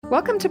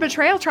Welcome to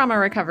Betrayal Trauma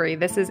Recovery.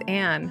 This is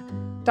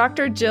Anne.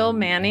 Dr. Jill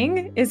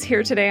Manning is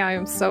here today. I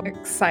am so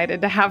excited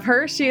to have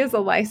her. She is a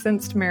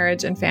licensed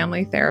marriage and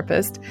family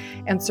therapist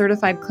and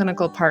certified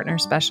clinical partner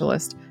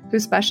specialist who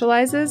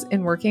specializes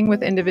in working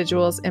with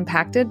individuals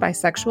impacted by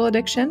sexual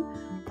addiction,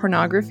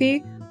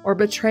 pornography, or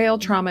betrayal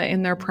trauma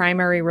in their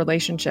primary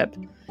relationship.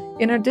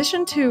 In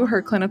addition to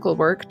her clinical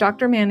work,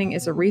 Dr. Manning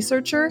is a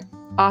researcher,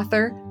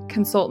 author,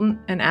 consultant,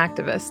 and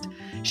activist.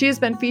 She has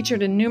been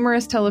featured in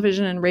numerous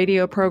television and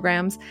radio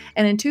programs,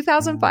 and in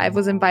 2005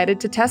 was invited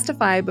to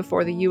testify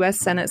before the U.S.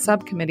 Senate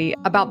Subcommittee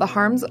about the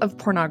harms of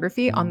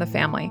pornography on the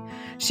family.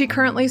 She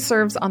currently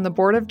serves on the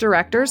board of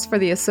directors for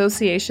the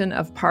Association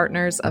of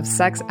Partners of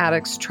Sex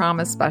Addicts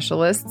Trauma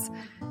Specialists.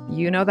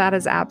 You know that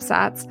as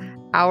APSATS.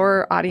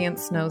 Our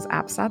audience knows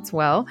APSATS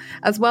well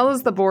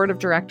as the board of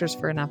directors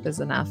for Enough is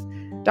Enough.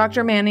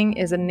 Dr. Manning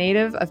is a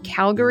native of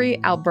Calgary,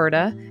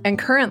 Alberta, and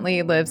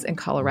currently lives in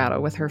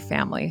Colorado with her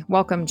family.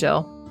 Welcome,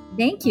 Jill.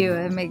 Thank you.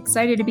 I'm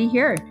excited to be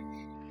here.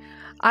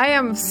 I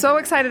am so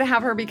excited to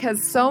have her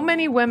because so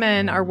many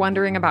women are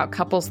wondering about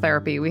couples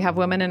therapy. We have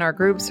women in our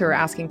groups who are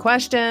asking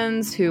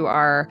questions, who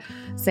are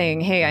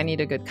saying, hey, I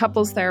need a good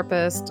couples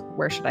therapist.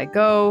 Where should I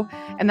go?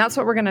 And that's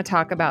what we're going to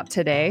talk about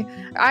today.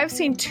 I've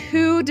seen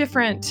two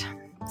different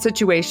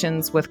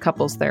situations with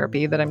couples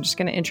therapy that I'm just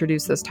going to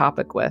introduce this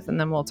topic with, and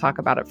then we'll talk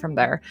about it from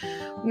there.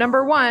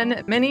 Number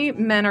one, many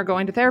men are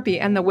going to therapy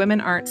and the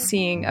women aren't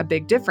seeing a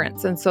big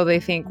difference. And so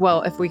they think,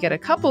 well, if we get a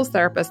couples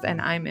therapist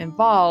and I'm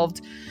involved,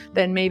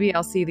 then maybe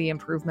I'll see the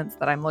improvements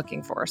that I'm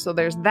looking for. So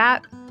there's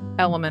that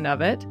element of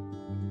it.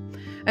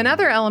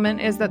 Another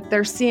element is that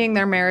they're seeing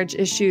their marriage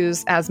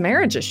issues as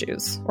marriage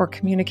issues or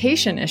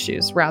communication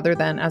issues rather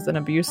than as an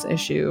abuse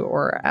issue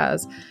or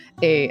as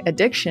a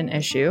addiction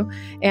issue.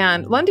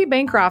 And Lundy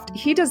Bancroft,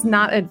 he does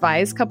not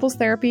advise couples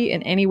therapy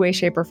in any way,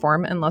 shape, or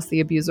form unless the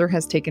abuser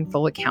has taken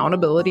full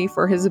accountability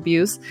for his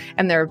abuse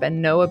and there have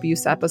been no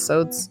abuse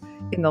episodes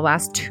in the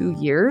last 2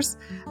 years.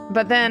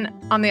 But then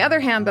on the other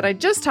hand, that I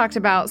just talked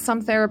about,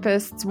 some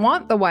therapists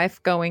want the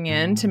wife going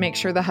in to make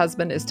sure the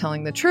husband is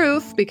telling the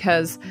truth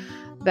because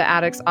the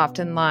addicts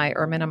often lie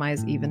or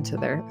minimize even to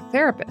their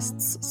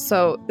therapists.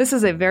 So this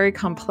is a very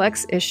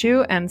complex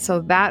issue. And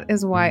so that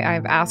is why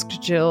I've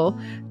asked Jill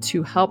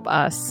to help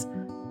us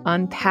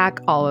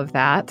unpack all of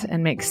that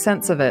and make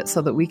sense of it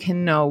so that we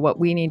can know what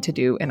we need to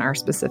do in our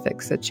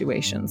specific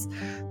situations.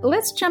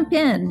 Let's jump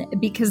in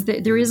because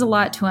there is a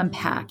lot to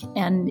unpack,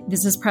 and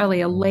this is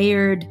probably a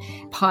layered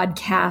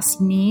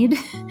podcast need.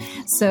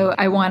 So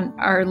I want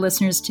our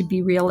listeners to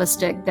be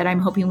realistic that I'm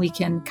hoping we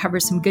can cover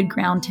some good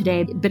ground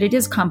today, but it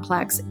is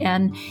complex.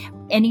 And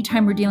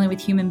anytime we're dealing with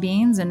human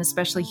beings, and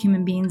especially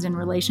human beings in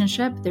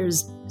relationship,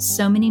 there's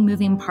so many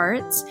moving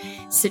parts.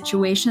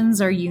 Situations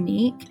are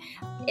unique.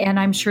 And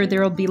I'm sure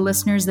there will be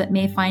listeners that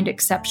may find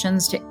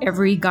exceptions to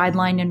every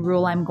guideline and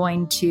rule I'm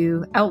going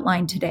to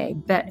outline today.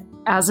 But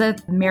as a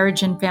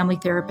marriage and family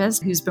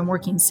therapist who's been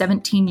working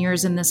 17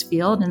 years in this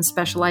field and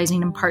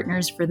specializing in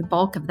partners for the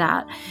bulk of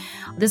that,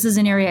 this is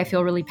an area I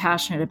feel really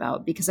passionate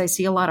about because I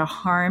see a lot of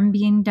harm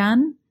being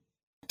done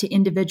to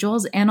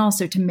individuals and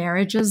also to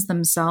marriages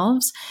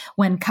themselves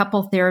when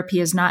couple therapy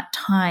is not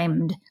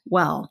timed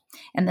well.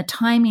 And the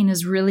timing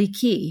is really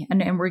key.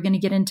 And we're going to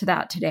get into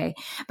that today.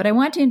 But I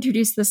want to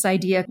introduce this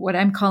idea, what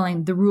I'm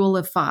calling the rule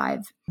of five,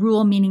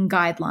 rule meaning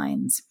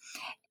guidelines.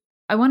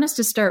 I want us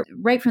to start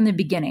right from the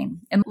beginning.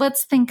 And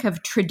let's think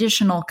of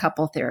traditional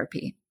couple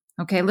therapy.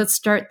 Okay, let's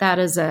start that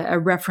as a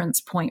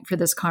reference point for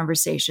this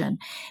conversation.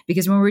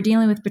 Because when we're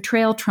dealing with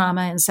betrayal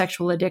trauma and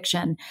sexual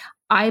addiction,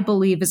 I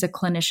believe as a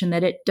clinician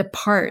that it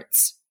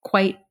departs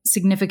quite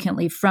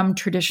significantly from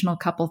traditional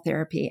couple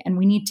therapy. And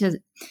we need to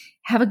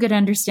have a good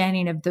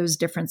understanding of those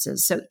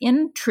differences. So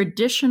in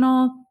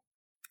traditional,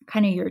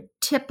 kind of your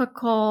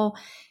typical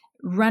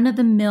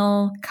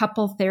run-of-the-mill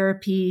couple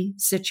therapy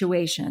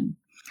situation,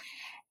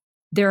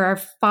 there are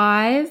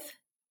five,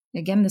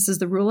 again, this is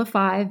the rule of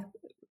five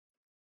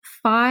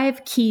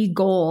key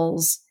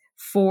goals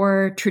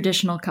for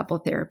traditional couple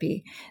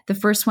therapy. The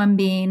first one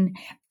being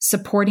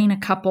supporting a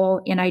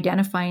couple in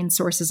identifying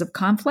sources of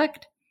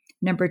conflict.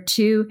 Number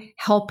two,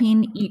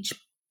 helping each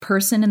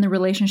person in the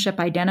relationship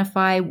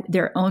identify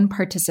their own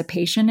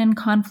participation in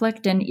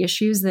conflict and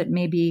issues that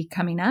may be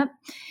coming up.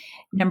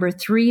 Number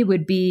three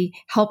would be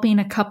helping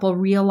a couple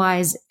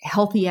realize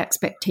healthy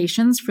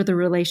expectations for the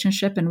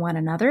relationship and one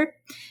another.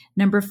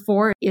 Number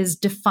four is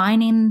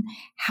defining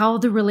how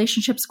the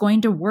relationship's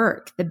going to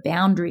work, the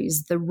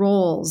boundaries, the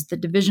roles, the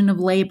division of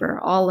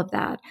labor, all of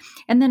that.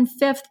 And then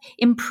fifth,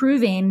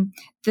 improving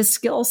the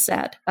skill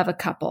set of a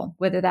couple,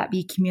 whether that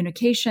be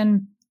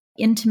communication,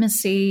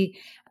 intimacy,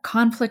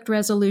 conflict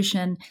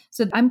resolution.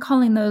 So I'm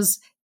calling those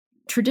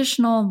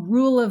traditional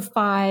rule of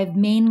five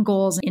main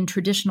goals in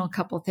traditional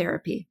couple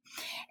therapy.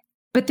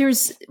 But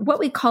there's what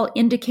we call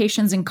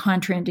indications and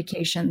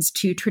contraindications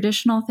to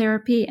traditional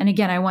therapy. And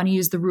again, I want to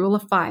use the rule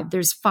of five.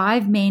 There's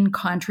five main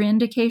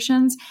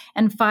contraindications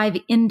and five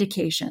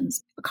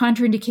indications.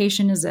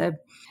 Contraindication is a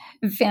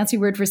fancy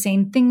word for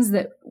saying things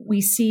that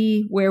we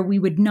see where we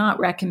would not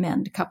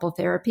recommend couple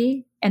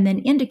therapy. and then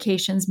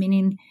indications,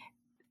 meaning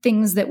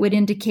things that would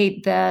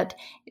indicate that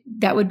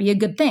that would be a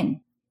good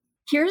thing.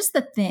 Here's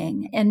the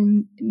thing,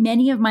 and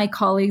many of my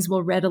colleagues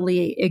will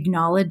readily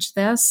acknowledge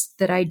this,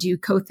 that I do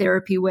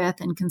co-therapy with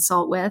and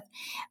consult with.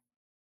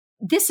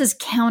 This is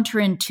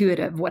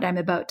counterintuitive, what I'm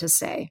about to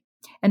say.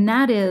 And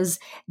that is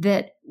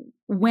that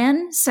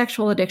when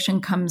sexual addiction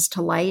comes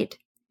to light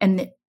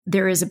and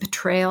there is a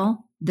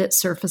betrayal that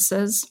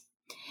surfaces,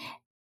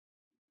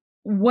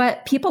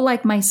 what people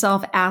like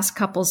myself ask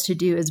couples to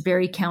do is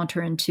very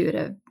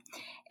counterintuitive.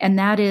 And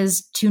that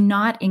is to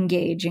not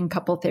engage in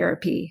couple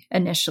therapy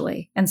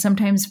initially, and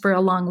sometimes for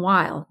a long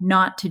while,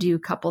 not to do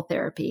couple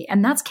therapy.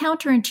 And that's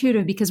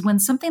counterintuitive because when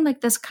something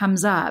like this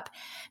comes up,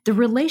 the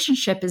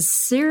relationship is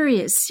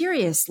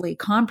seriously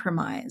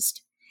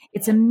compromised.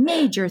 It's a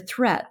major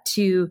threat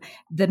to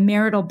the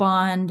marital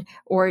bond,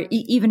 or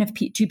even if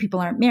two people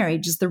aren't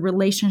married, just the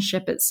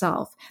relationship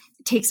itself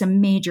takes a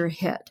major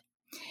hit.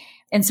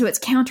 And so it's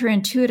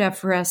counterintuitive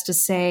for us to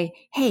say,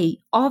 hey,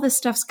 all this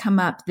stuff's come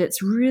up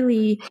that's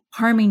really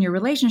harming your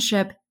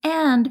relationship,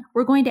 and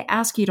we're going to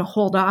ask you to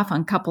hold off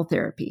on couple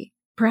therapy,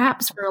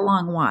 perhaps for a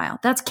long while.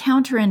 That's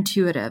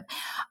counterintuitive.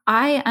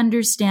 I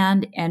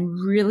understand and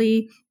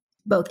really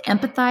both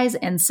empathize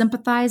and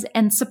sympathize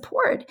and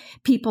support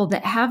people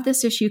that have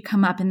this issue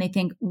come up and they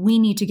think we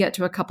need to get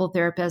to a couple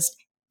therapist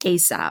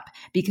ASAP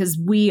because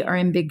we are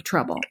in big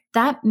trouble.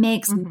 That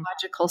makes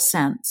logical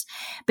sense.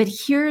 But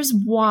here's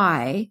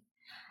why.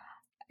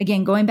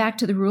 Again, going back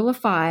to the rule of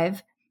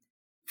five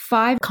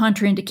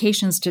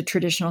contraindications to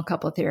traditional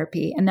couple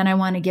therapy. And then I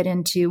want to get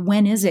into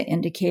when is it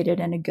indicated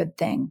and a good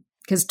thing,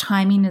 because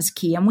timing is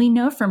key. And we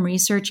know from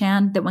research,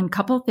 Anne, that when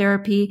couple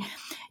therapy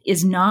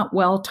is not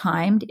well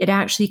timed, it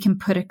actually can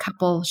put a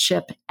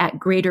coupleship at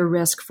greater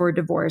risk for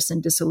divorce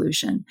and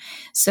dissolution.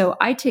 So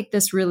I take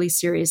this really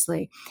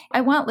seriously. I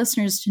want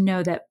listeners to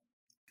know that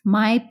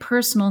my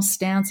personal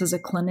stance as a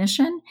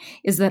clinician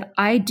is that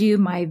I do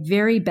my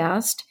very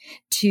best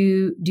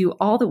to do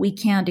all that we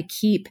can to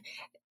keep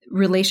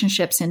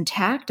relationships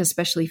intact,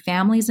 especially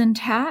families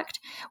intact,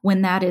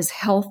 when that is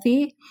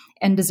healthy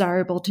and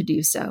desirable to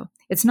do so.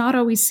 It's not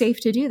always safe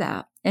to do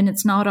that, and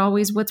it's not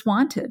always what's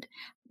wanted.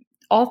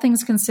 All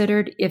things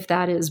considered, if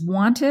that is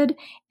wanted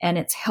and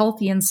it's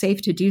healthy and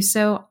safe to do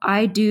so,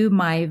 I do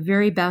my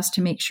very best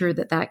to make sure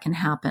that that can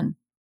happen.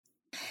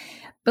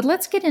 But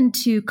let's get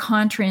into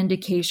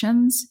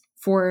contraindications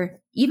for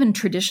even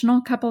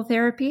traditional couple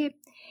therapy.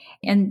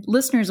 And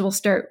listeners will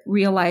start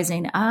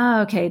realizing,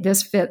 okay,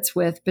 this fits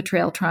with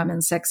betrayal, trauma,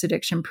 and sex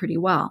addiction pretty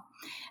well.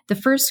 The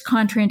first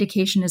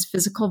contraindication is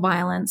physical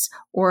violence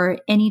or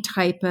any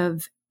type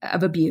of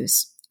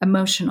abuse,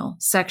 emotional,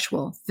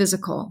 sexual,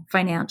 physical,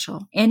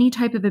 financial, any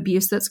type of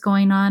abuse that's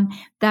going on.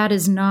 That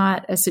is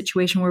not a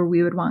situation where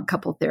we would want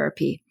couple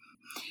therapy.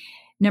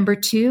 Number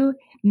two,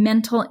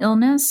 mental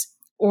illness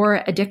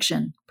or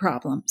addiction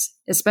problems,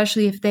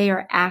 especially if they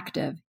are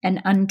active and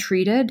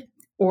untreated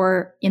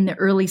or in the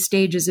early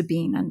stages of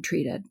being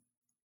untreated.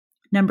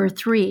 Number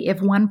three,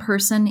 if one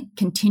person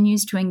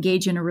continues to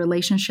engage in a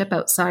relationship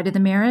outside of the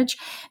marriage.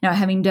 Now,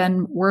 having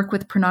done work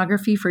with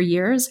pornography for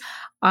years,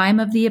 I'm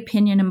of the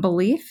opinion and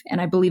belief,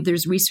 and I believe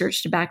there's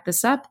research to back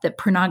this up, that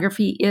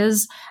pornography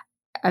is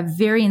a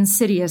very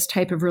insidious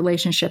type of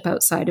relationship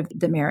outside of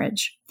the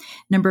marriage.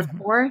 Number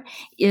four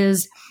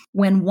is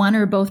when one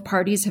or both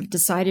parties have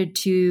decided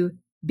to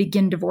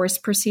begin divorce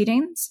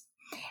proceedings.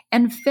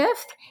 And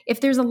fifth, if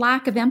there's a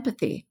lack of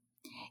empathy.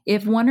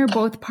 If one or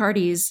both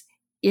parties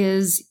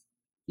is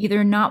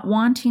either not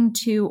wanting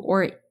to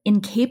or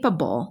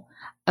incapable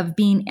of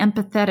being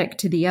empathetic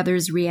to the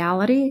other's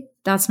reality,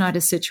 that's not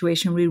a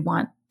situation we'd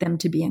want them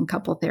to be in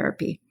couple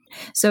therapy.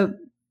 So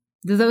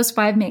do those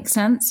five make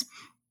sense?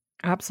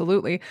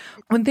 Absolutely.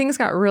 When things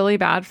got really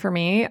bad for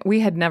me, we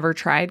had never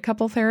tried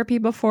couple therapy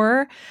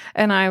before.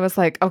 And I was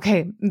like,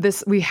 okay,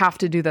 we have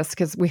to do this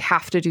because we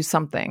have to do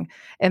something.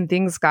 And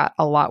things got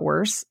a lot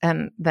worse.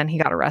 And then he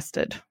got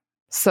arrested.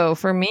 So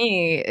for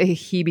me,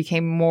 he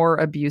became more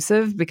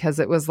abusive because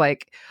it was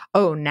like,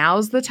 oh,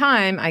 now's the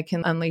time I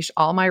can unleash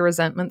all my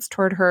resentments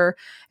toward her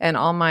and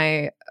all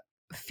my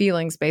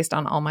feelings based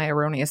on all my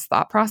erroneous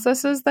thought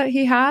processes that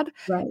he had.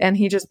 Right. And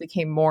he just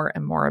became more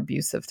and more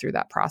abusive through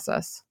that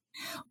process.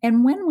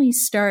 And when we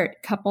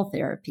start couple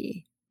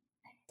therapy,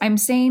 I'm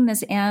saying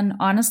this, Anne,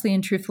 honestly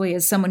and truthfully,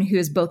 as someone who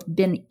has both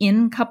been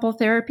in couple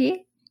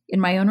therapy in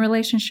my own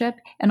relationship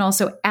and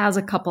also as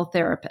a couple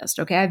therapist.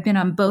 Okay, I've been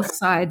on both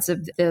sides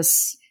of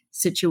this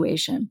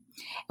situation.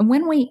 And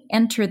when we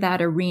enter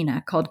that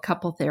arena called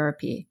couple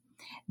therapy,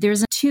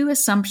 there's two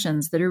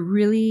assumptions that are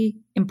really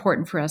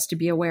important for us to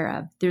be aware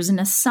of. There's an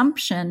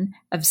assumption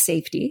of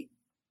safety,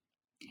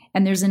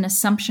 and there's an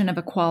assumption of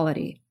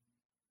equality.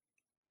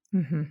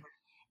 Mm-hmm.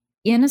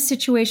 In a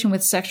situation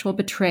with sexual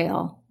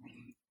betrayal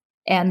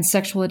and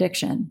sexual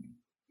addiction,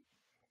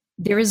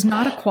 there is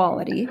not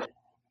equality,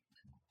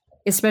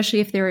 especially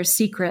if there are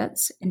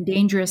secrets and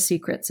dangerous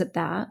secrets at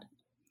that,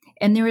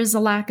 and there is a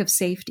lack of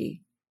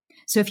safety.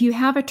 So if you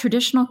have a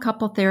traditional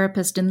couple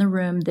therapist in the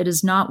room that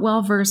is not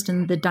well versed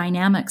in the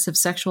dynamics of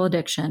sexual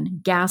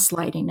addiction,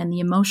 gaslighting, and the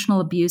emotional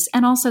abuse,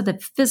 and also the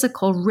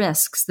physical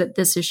risks that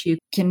this issue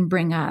can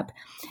bring up,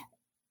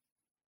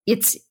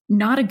 it's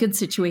not a good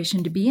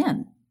situation to be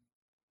in.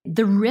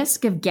 The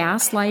risk of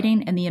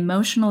gaslighting and the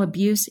emotional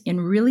abuse in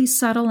really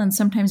subtle and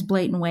sometimes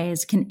blatant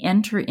ways can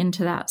enter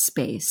into that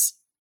space.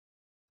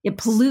 It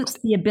pollutes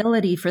the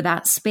ability for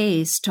that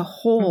space to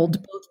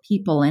hold both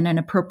people in an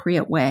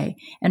appropriate way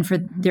and for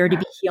there to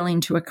be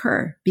healing to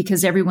occur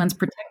because everyone's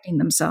protecting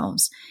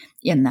themselves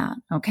in that.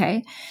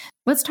 Okay.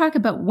 Let's talk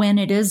about when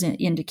it is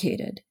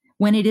indicated,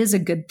 when it is a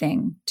good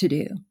thing to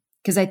do,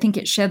 because I think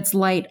it sheds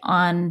light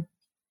on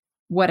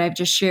what I've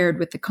just shared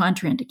with the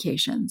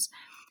contraindications.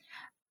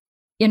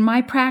 In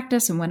my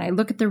practice, and when I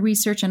look at the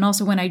research, and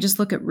also when I just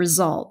look at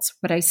results,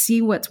 but I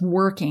see what's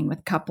working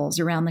with couples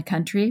around the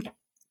country.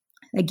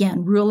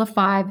 Again, rule of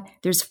 5,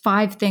 there's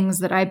 5 things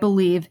that I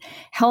believe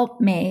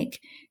help make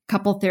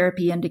couple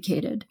therapy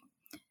indicated.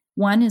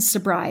 1 is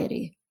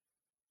sobriety.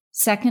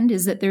 2nd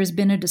is that there's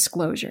been a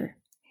disclosure.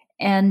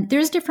 And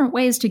there's different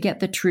ways to get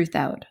the truth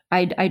out.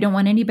 I don't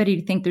want anybody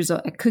to think there's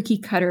a cookie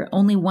cutter,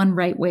 only one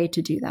right way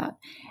to do that.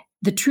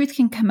 The truth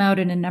can come out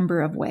in a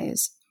number of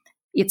ways.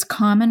 It's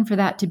common for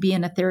that to be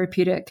in a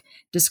therapeutic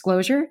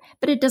disclosure,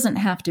 but it doesn't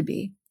have to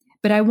be.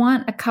 But I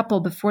want a couple,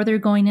 before they're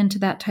going into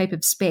that type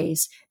of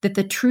space, that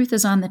the truth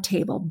is on the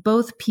table.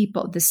 Both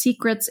people, the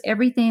secrets,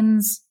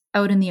 everything's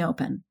out in the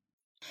open.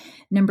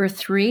 Number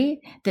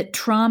 3, that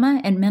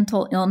trauma and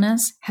mental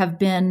illness have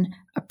been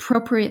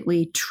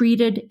appropriately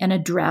treated and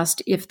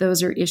addressed if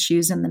those are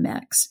issues in the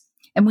mix.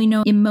 And we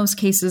know in most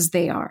cases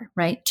they are,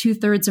 right?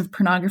 2/3 of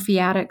pornography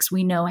addicts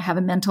we know have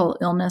a mental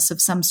illness of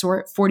some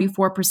sort.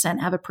 44%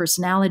 have a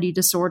personality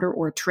disorder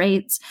or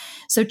traits.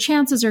 So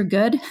chances are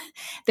good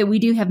that we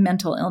do have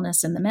mental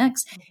illness in the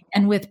mix.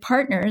 And with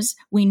partners,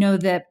 we know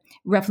that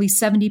roughly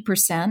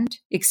 70%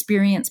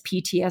 experience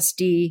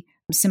PTSD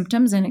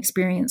symptoms and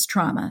experience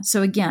trauma.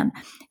 So again,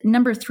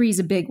 number 3 is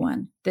a big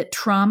one, that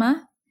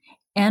trauma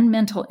and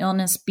mental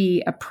illness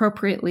be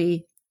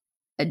appropriately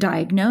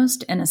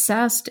diagnosed and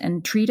assessed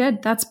and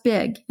treated. That's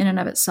big in and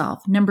of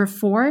itself. Number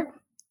 4,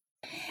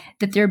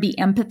 that there be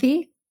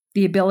empathy,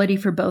 the ability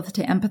for both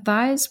to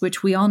empathize,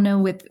 which we all know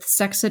with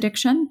sex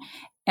addiction.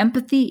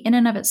 Empathy in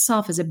and of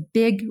itself is a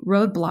big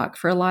roadblock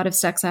for a lot of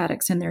sex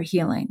addicts in their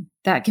healing.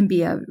 That can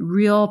be a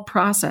real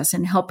process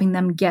in helping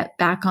them get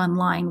back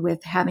online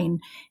with having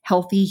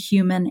healthy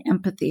human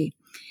empathy.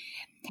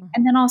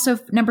 And then also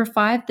number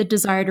 5, the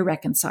desire to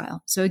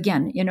reconcile. So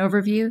again, in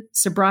overview,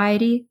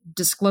 sobriety,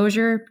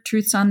 disclosure,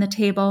 truths on the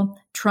table,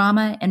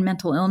 trauma and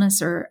mental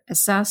illness are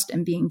assessed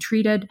and being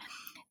treated.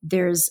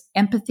 There's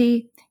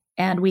empathy,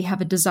 and we have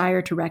a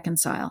desire to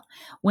reconcile.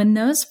 When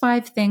those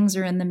 5 things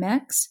are in the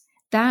mix,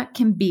 that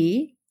can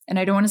be, and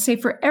I don't want to say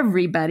for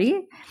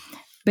everybody,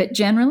 but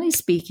generally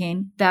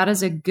speaking, that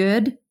is a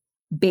good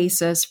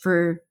basis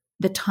for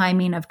the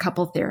timing of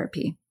couple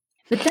therapy.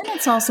 But then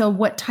it's also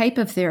what type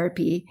of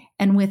therapy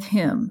and with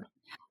whom.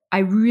 I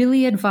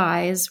really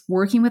advise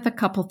working with a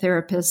couple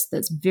therapist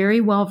that's very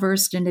well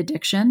versed in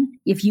addiction.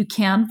 If you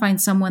can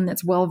find someone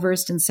that's well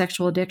versed in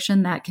sexual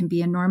addiction, that can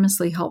be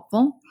enormously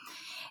helpful.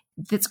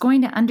 That's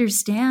going to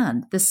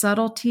understand the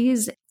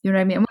subtleties. You know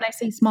what I mean? When I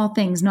say small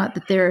things, not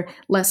that they're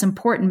less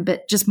important,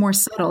 but just more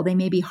subtle. They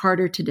may be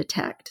harder to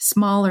detect,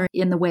 smaller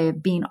in the way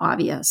of being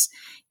obvious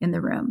in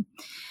the room.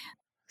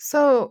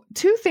 So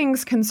 2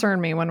 things concern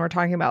me when we're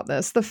talking about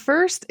this. The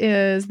first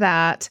is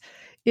that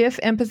if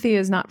empathy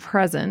is not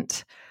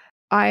present,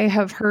 I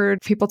have heard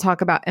people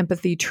talk about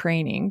empathy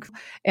training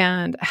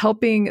and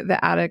helping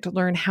the addict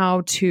learn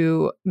how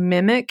to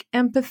mimic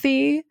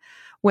empathy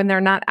when they're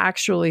not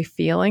actually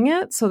feeling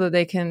it so that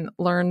they can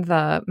learn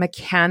the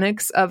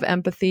mechanics of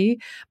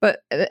empathy, but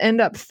end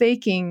up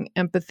faking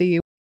empathy.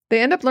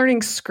 They end up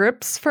learning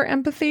scripts for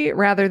empathy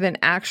rather than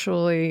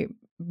actually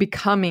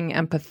becoming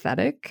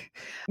empathetic,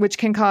 which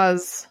can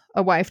cause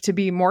a wife to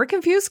be more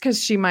confused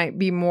because she might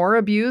be more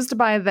abused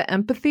by the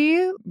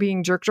empathy,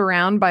 being jerked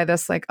around by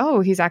this, like, oh,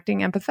 he's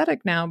acting empathetic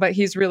now, but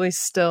he's really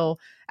still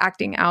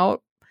acting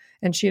out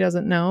and she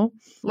doesn't know.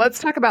 Let's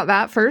talk about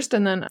that first,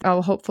 and then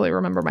I'll hopefully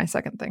remember my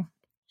second thing.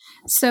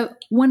 So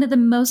one of the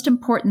most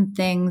important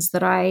things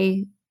that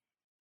I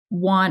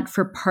want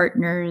for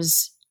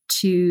partners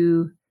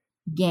to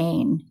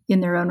gain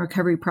in their own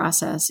recovery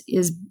process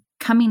is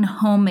coming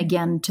home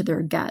again to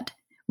their gut,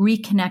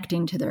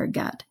 reconnecting to their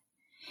gut.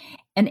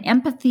 And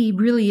empathy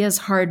really is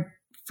hard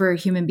for a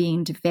human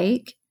being to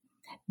fake,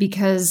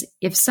 because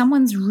if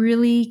someone's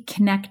really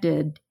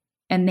connected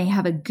and they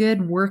have a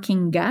good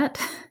working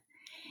gut,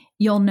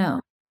 you'll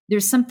know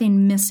there's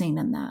something missing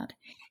in that.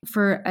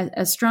 For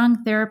a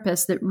strong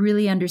therapist that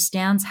really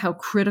understands how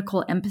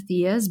critical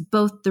empathy is,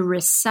 both the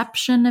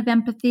reception of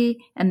empathy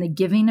and the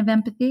giving of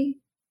empathy,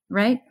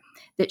 right?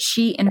 That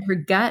she in her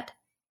gut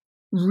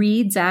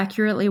reads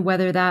accurately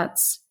whether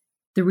that's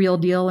the real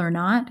deal or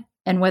not,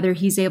 and whether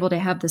he's able to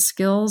have the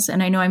skills.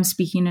 And I know I'm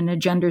speaking in a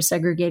gender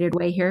segregated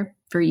way here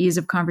for ease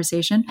of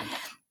conversation.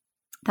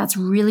 That's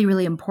really,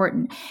 really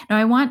important. Now,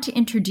 I want to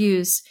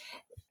introduce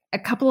a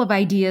couple of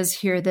ideas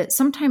here that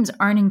sometimes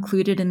aren't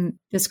included in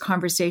this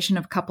conversation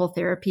of couple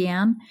therapy,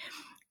 Anne.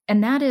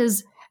 And that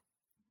is,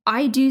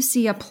 I do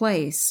see a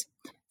place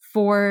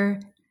for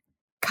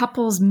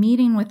couples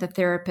meeting with a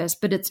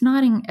therapist, but it's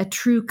not in a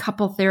true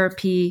couple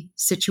therapy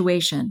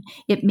situation.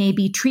 It may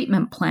be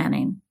treatment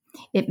planning.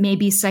 It may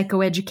be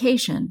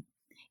psychoeducation.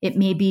 It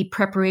may be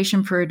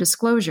preparation for a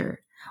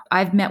disclosure.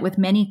 I've met with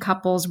many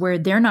couples where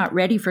they're not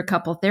ready for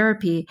couple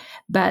therapy,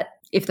 but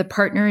if the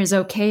partner is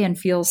okay and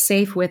feels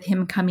safe with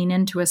him coming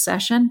into a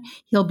session,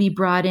 he'll be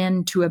brought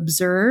in to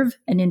observe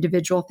an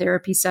individual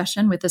therapy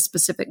session with a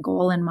specific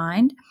goal in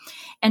mind.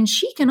 And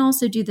she can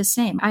also do the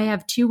same. I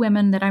have 2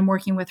 women that I'm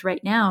working with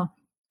right now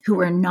who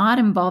are not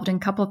involved in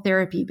couple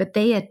therapy, but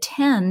they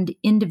attend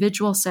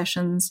individual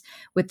sessions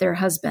with their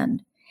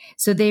husband.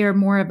 So they are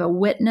more of a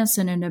witness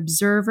and an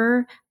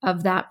observer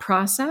of that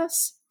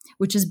process,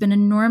 which has been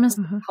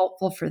enormously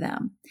helpful for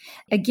them.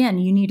 Again,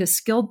 you need a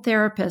skilled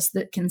therapist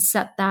that can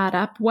set that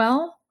up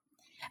well,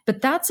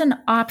 but that's an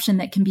option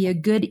that can be a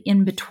good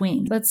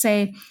in-between. Let's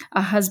say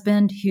a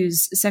husband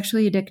who's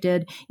sexually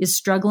addicted is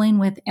struggling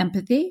with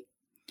empathy.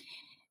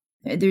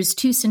 There's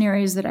 2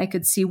 scenarios that I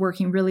could see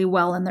working really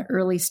well in the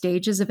early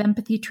stages of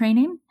empathy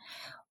training.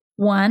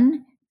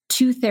 1,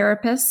 2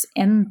 therapists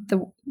and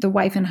the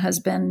wife and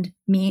husband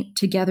meet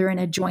together in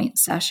a joint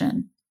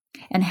session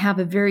and have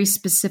a very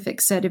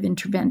specific set of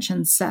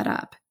interventions set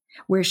up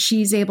where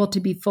she's able to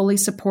be fully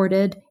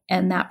supported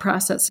and that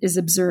process is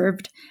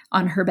observed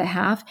on her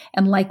behalf,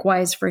 and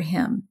likewise for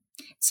him.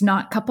 It's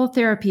not couple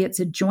therapy, it's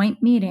a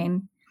joint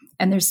meeting,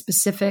 and there's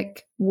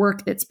specific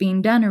work that's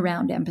being done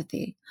around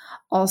empathy.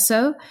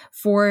 Also,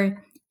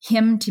 for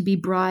him to be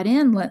brought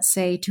in, let's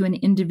say, to an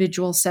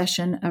individual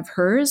session of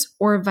hers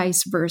or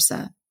vice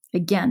versa.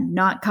 Again,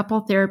 not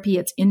couple therapy,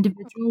 it's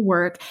individual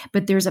work,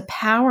 but there's a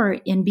power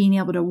in being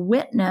able to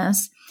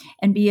witness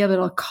and be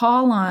able to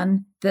call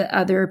on the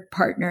other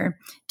partner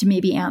to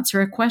maybe answer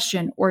a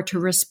question or to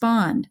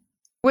respond.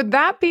 Would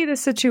that be the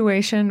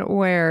situation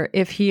where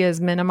if he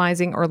is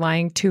minimizing or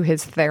lying to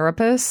his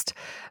therapist,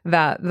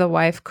 that the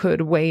wife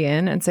could weigh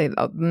in and say,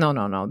 oh,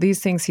 no,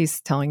 these things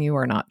he's telling you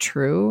are not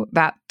true?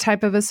 That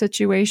type of a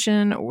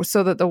situation,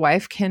 so that the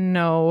wife can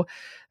know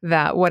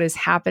that what is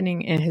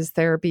happening in his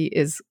therapy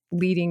is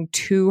leading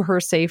to her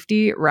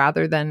safety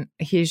rather than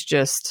he's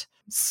just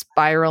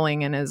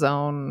spiraling in his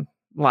own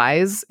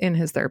lies in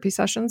his therapy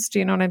sessions. Do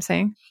you know what I'm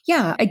saying?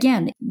 Yeah.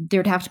 Again,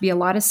 there'd have to be a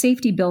lot of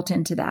safety built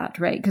into that,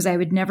 right? Because I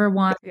would never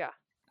want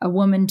a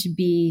woman to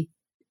be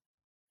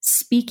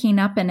speaking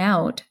up and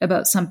out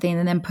about something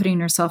and then putting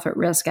herself at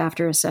risk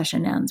after a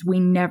session ends. We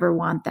never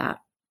want that.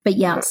 But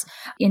yes,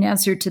 in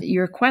answer to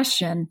your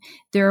question,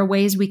 there are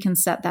ways we can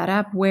set that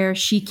up where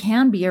she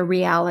can be a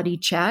reality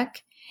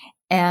check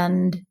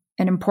and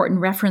an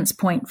important reference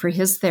point for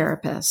his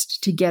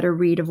therapist to get a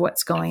read of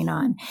what's going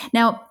on.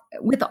 Now,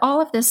 with all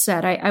of this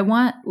said, I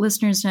want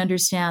listeners to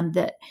understand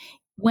that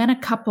when a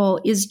couple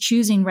is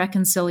choosing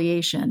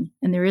reconciliation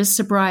and there is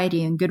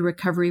sobriety and good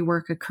recovery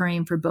work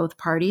occurring for both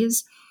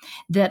parties,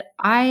 that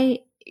I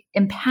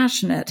am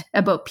passionate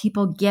about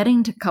people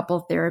getting to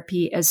couple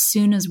therapy as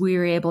soon as we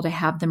are able to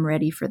have them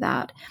ready for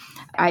that.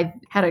 I've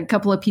had a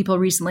couple of people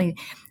recently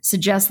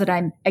suggest that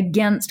I'm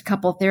against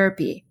couple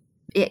therapy.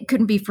 It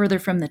couldn't be further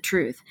from the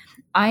truth.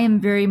 I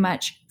am very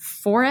much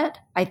for it.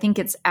 I think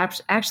it's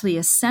actually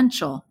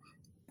essential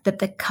that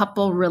the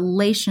couple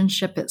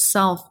relationship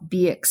itself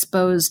be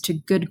exposed to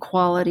good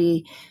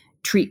quality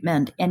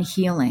treatment and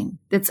healing.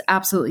 That's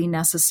absolutely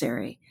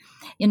necessary.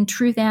 In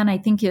truth, Anne, I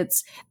think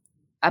it's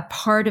a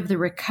part of the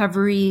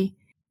recovery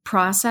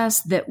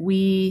process that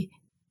we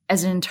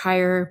as an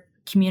entire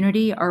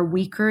community are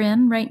weaker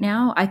in right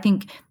now. I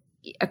think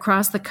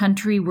across the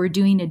country, we're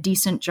doing a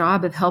decent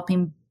job of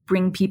helping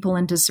bring people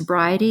into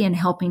sobriety and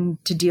helping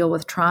to deal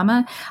with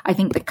trauma. I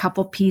think the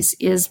couple piece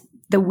is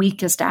the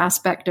weakest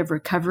aspect of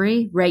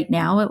recovery right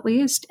now, at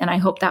least. And I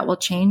hope that will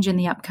change in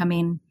the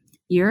upcoming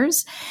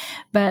years.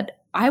 But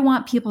I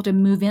want people to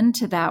move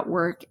into that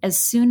work as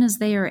soon as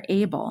they are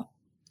able.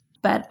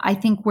 But I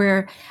think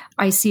where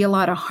I see a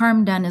lot of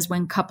harm done is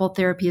when couple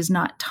therapy is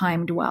not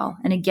timed well.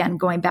 And again,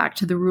 going back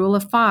to the rule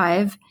of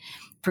 5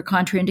 for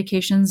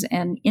contraindications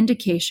and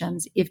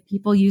indications, if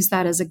people use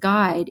that as a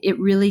guide, it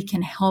really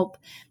can help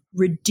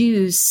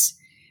reduce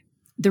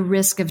the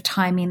risk of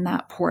timing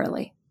that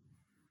poorly.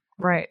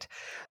 Right.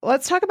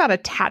 Let's talk about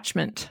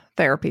attachment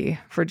therapy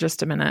for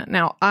just a minute.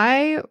 Now,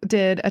 I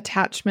did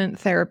attachment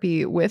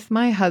therapy with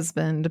my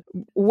husband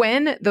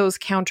when those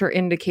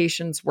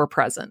counterindications were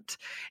present.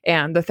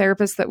 And the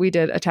therapist that we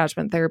did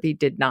attachment therapy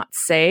did not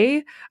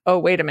say, oh,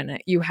 wait a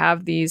minute, you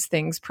have these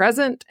things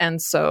present,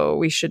 and so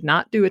we should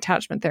not do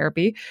attachment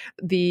therapy.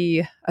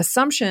 The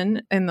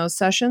assumption in those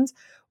sessions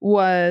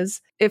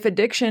was if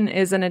addiction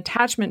is an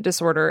attachment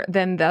disorder,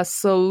 then the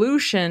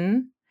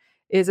solution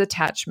is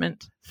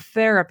attachment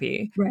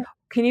therapy. Right.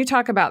 Can you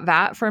talk about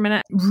that for a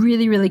minute?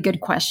 Really, really good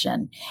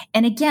question.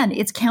 And again,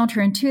 it's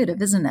counterintuitive,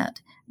 isn't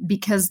it?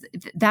 Because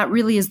that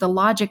really is the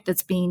logic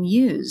that's being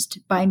used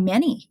by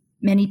many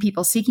many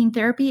people seeking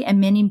therapy and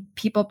many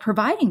people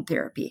providing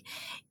therapy.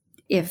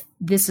 If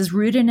this is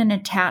rooted in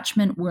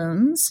attachment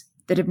wounds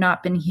that have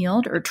not been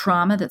healed or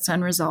trauma that's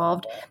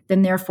unresolved,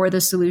 then therefore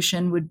the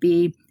solution would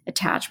be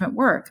attachment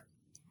work.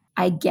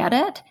 I get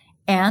it.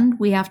 And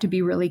we have to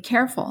be really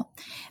careful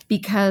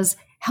because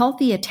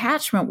healthy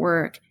attachment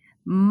work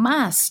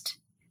must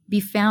be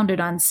founded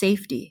on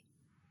safety.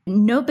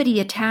 Nobody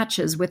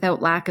attaches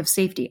without lack of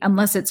safety,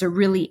 unless it's a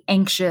really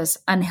anxious,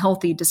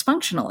 unhealthy,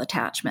 dysfunctional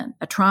attachment,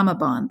 a trauma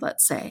bond,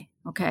 let's say.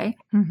 Okay.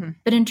 Mm-hmm.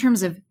 But in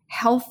terms of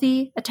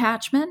healthy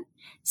attachment,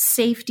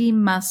 safety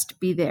must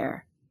be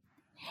there.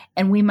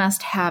 And we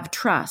must have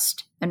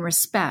trust and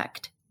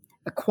respect,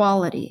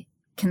 equality,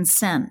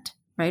 consent,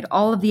 right?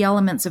 All of the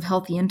elements of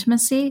healthy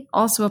intimacy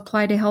also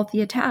apply to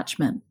healthy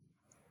attachment.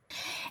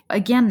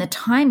 Again, the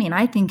timing,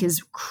 I think,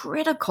 is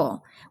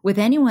critical with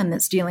anyone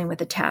that's dealing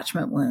with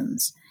attachment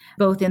wounds,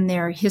 both in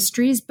their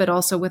histories, but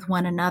also with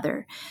one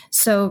another.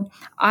 So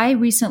I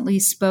recently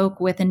spoke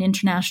with an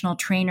international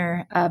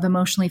trainer of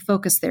emotionally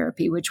focused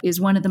therapy, which is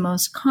one of the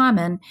most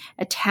common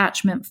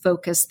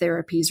attachment-focused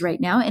therapies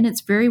right now, and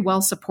it's very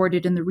well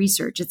supported in the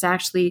research. It's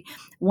actually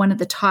one of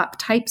the top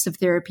types of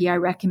therapy I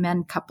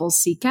recommend couples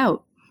seek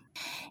out.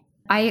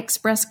 I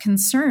express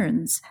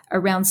concerns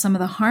around some of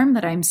the harm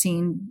that I'm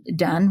seeing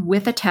done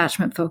with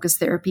attachment-focused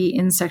therapy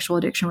in sexual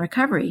addiction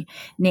recovery,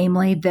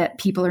 namely that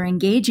people are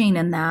engaging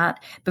in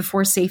that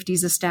before safety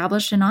is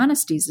established and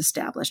honesty is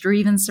established, or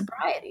even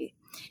sobriety.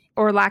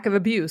 Or lack of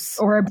abuse.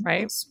 Or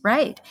abuse,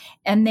 right.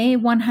 And they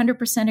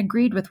 100%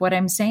 agreed with what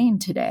I'm saying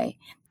today,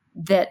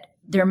 that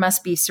there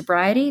must be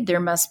sobriety, there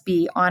must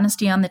be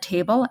honesty on the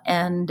table,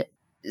 and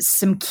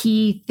some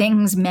key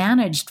things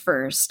managed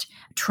first.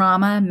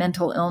 Trauma,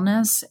 mental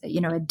illness,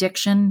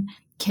 addiction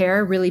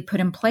care really put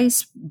in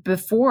place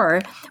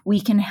before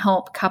we can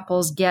help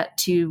couples get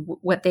to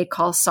what they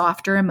call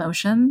softer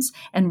emotions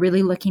and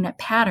really looking at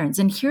patterns.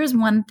 And here's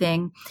one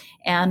thing,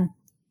 and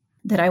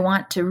that I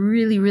want to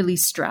really, really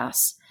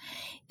stress,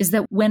 is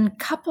that when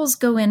couples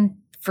go in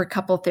for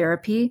couple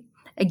therapy,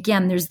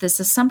 again, there's this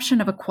assumption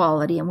of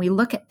equality, and we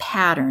look at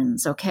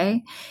patterns,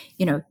 okay?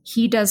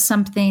 He does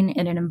something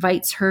and it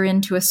invites her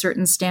into a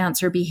certain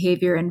stance or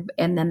behavior,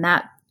 and then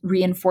that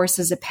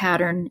reinforces a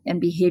pattern and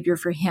behavior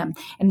for him.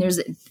 And there's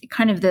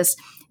kind of this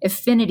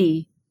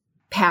affinity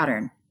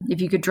pattern,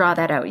 if you could draw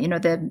that out,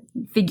 the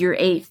figure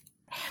 8,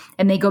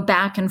 and they go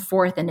back and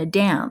forth in a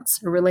dance,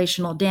 a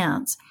relational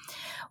dance.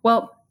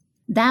 Well,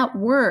 that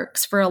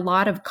works for a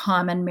lot of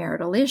common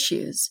marital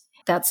issues.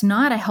 That's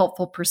not a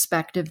helpful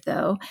perspective,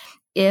 though,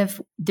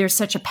 if there's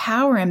such a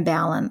power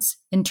imbalance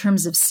in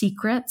terms of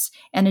secrets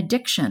and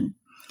addiction.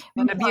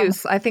 And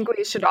abuse. I think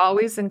we should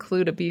always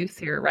include abuse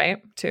here,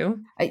 right? Too.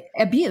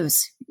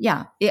 Abuse.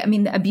 Yeah. I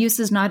mean, abuse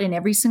is not in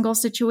every single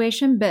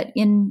situation, but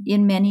in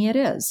many it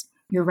is.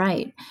 You're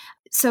right.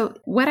 So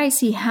what I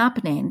see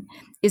happening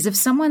is if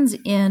someone's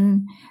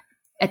in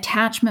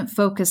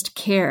attachment-focused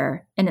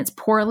care and it's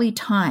poorly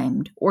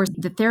timed, or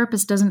the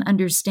therapist doesn't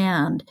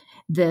understand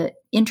the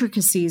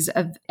intricacies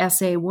of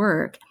SA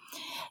work,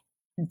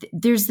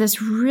 there's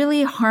this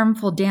really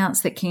harmful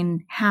dance that can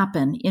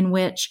happen in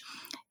which,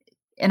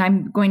 and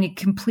I'm going to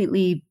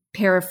completely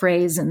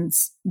paraphrase and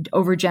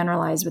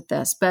overgeneralize with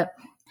this, but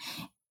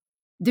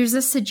there's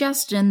a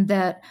suggestion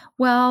that,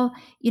 well,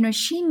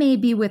 she may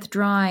be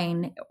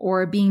withdrawing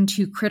or being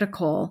too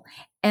critical,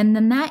 and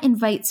then that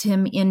invites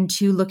him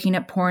into looking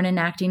at porn and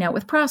acting out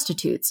with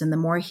prostitutes. And the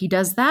more he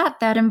does that,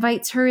 that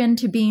invites her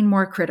into being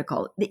more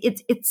critical.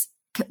 It's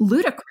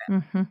ludicrous.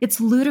 Mm-hmm. It's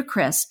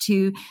ludicrous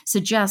to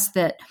suggest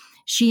that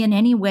she in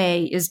any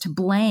way is to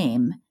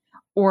blame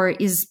or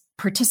is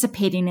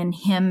participating in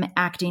him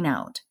acting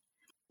out.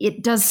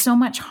 It does so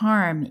much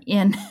harm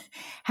in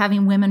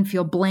having women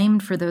feel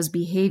blamed for those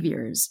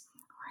behaviors.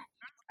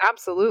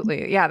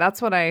 Absolutely. Yeah,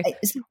 that's what I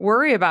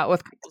worry about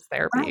with couples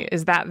therapy,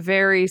 is that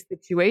very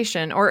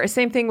situation. Or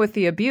same thing with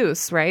the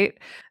abuse, right?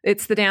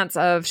 It's the dance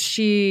of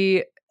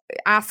she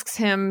asks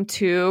him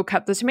to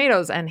cut the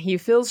tomatoes and he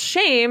feels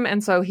shame.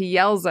 And so he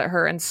yells at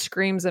her and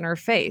screams in her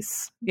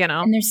face,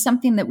 And there's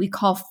something that we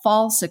call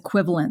false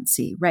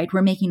equivalency, right?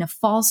 We're making a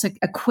false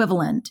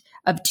equivalent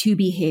of two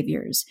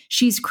behaviors.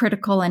 She's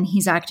critical and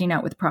he's acting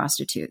out with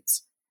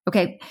prostitutes.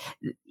 Okay.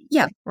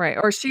 Yeah. Right.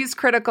 Or she's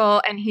critical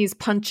and he's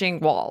punching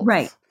walls.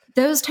 Right.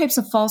 Those types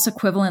of false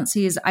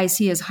equivalencies I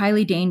see as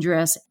highly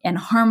dangerous and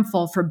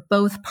harmful for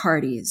both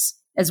parties,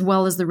 as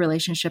well as the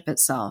relationship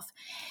itself.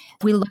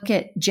 We look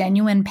at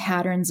genuine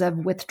patterns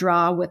of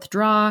withdraw,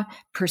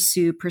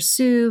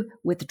 pursue,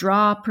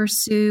 withdraw,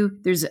 pursue.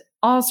 There's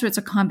all sorts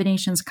of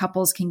combinations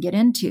couples can get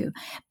into,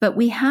 but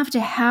we have to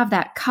have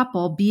that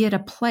couple be at a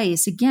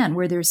place, again,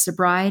 where there's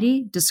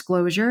sobriety,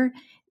 disclosure,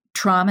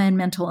 trauma and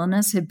mental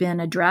illness have been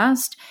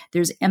addressed,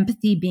 there's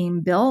empathy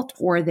being built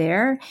or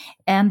there,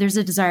 and there's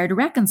a desire to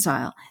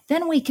reconcile.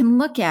 Then we can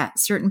look at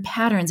certain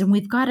patterns, and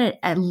we've got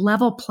a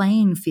level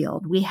playing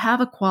field. We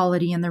have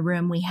equality in the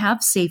room. We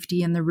have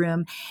safety in the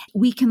room.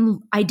 We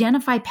can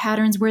identify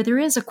patterns where there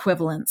is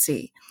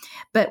equivalency.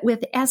 But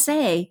with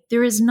SA,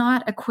 there is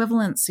not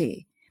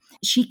equivalency.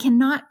 she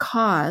cannot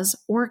cause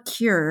or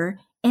cure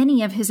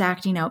any of his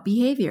acting out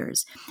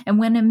behaviors. And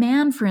when a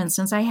man, for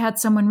instance, I had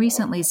someone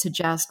recently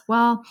suggest,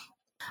 well,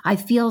 I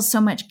feel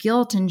so much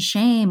guilt and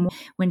shame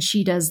when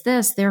she does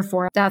this,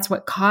 therefore that's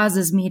what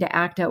causes me to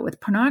act out with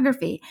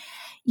pornography.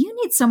 You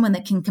need someone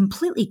that can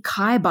completely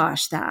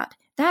kibosh that.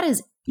 That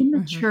is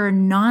immature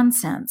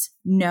nonsense.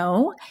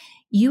 No,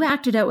 you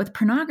acted out with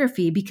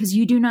pornography because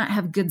you do not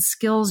have good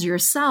skills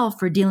yourself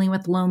for dealing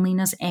with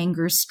loneliness,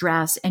 anger,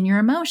 stress, and your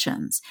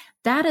emotions.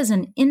 That is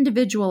an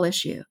individual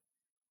issue.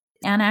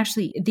 And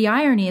actually, the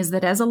irony is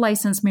that as a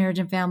licensed marriage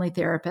and family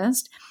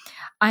therapist,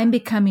 I'm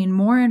becoming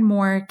more and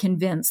more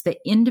convinced that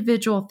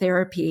individual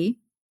therapy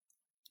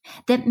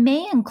that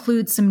may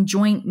include some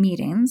joint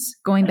meetings,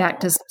 going back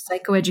to some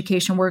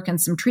psychoeducation work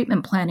and some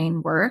treatment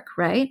planning work,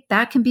 right?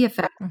 That can be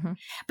effective.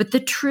 But the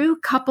true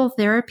couple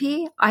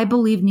therapy, I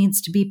believe,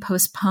 needs to be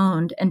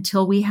postponed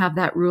until we have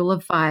that rule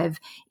of 5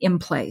 in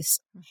place.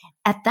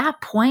 At that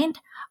point,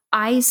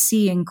 I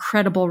see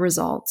incredible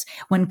results.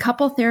 When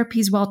couple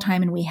therapy is well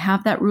timed and we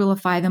have that rule of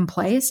 5 in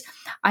place,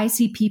 I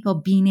see people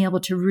being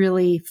able to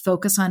really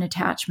focus on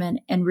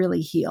attachment and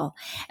really heal.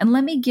 And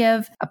let me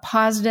give a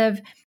positive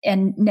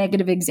and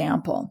negative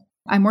example.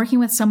 I'm working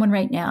with someone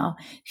right now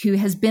who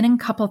has been in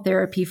couple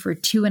therapy for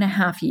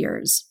 2.5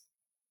 years.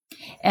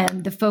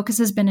 And the focus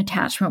has been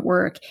attachment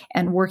work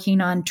and working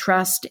on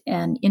trust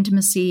and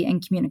intimacy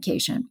and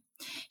communication.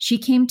 She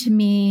came to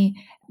me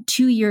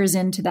 2 years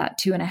into that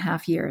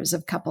 2.5 years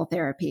of couple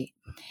therapy.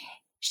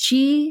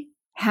 She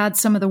had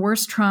some of the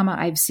worst trauma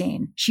I've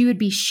seen. She would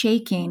be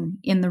shaking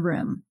in the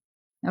room,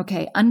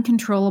 okay,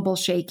 uncontrollable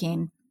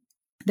shaking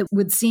that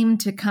would seem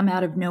to come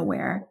out of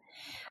nowhere,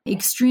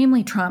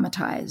 extremely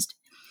traumatized.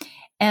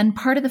 And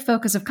part of the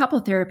focus of couple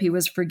therapy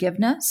was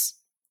forgiveness.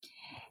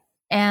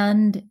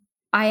 And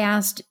I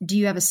asked, do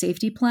you have a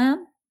safety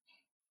plan?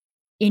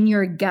 In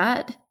your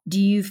gut, do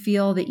you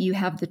feel that you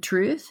have the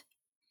truth?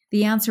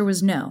 The answer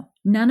was no.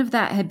 None of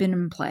that had been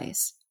in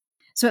place.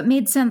 So it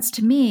made sense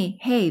to me,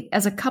 hey,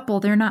 as a couple,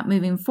 they're not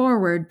moving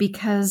forward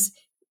because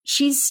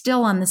she's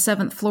still on the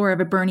 7th floor of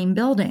a burning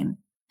building.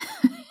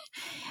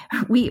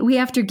 We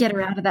have to get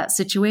her out of that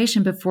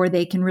situation before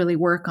they can really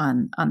work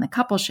on the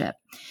coupleship.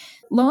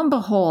 Lo and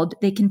behold,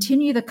 they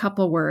continue the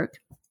couple work.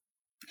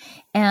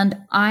 And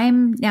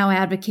I'm now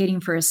advocating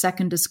for a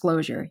second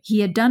disclosure. He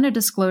had done a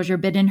disclosure,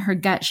 but in her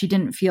gut, she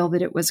didn't feel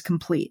that it was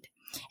complete.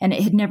 And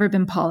it had never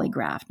been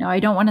polygraphed. Now,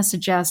 I don't want to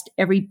suggest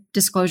every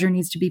disclosure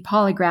needs to be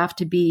polygraphed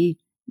to be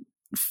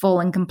full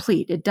and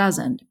complete. It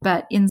doesn't.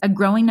 But in a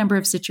growing number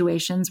of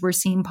situations, we're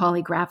seeing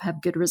polygraph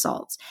have good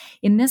results.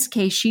 In this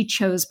case, she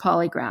chose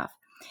polygraph.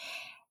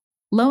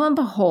 Lo and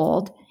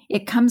behold,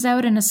 it comes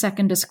out in a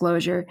second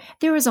disclosure.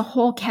 There was a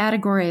whole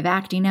category of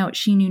acting out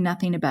she knew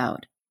nothing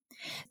about.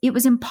 It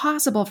was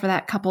impossible for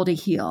that couple to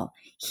heal.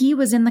 He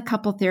was in the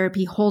couple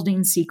therapy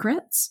holding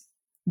secrets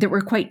that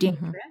were quite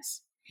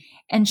dangerous.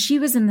 And she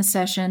was in the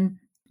session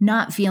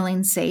not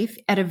feeling safe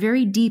at a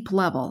very deep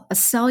level, a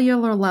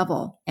cellular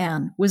level,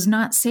 and was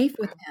not safe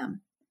with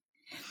him.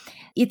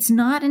 It's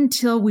not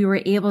until we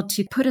were able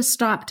to put a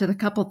stop to the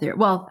couple therapy.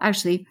 Well,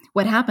 actually,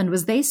 what happened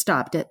was they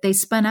stopped it. They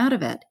spun out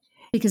of it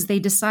because they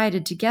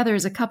decided together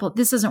as a couple,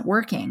 this isn't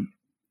working.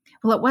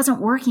 Well, it wasn't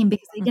working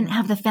because they didn't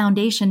have the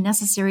foundation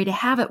necessary to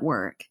have it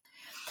work.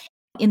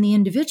 In the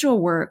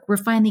individual work, we're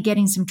finally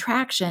getting some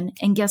traction.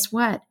 And guess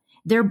what?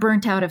 They're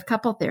burnt out of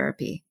couple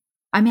therapy.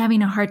 I'm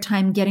having a hard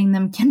time getting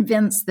them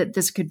convinced that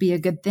this could be a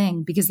good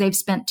thing because they've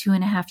spent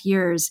 2.5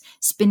 years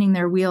spinning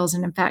their wheels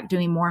and in fact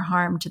doing more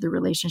harm to the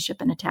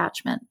relationship and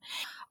attachment.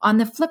 On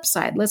the flip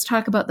side, let's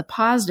talk about the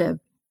positive.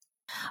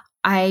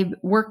 I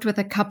worked with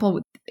a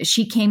couple.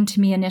 She came to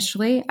me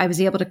initially. I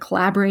was able to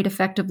collaborate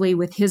effectively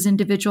with his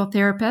individual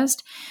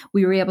therapist.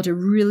 We were able to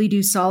really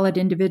do solid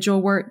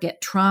individual work,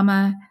 get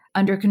trauma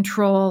under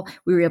control.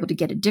 We were able to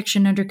get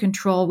addiction under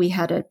control. We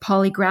had a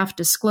polygraph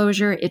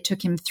disclosure. It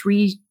took him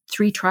three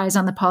tries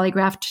on the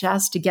polygraph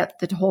test to get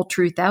the whole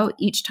truth out.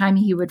 Each time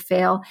he would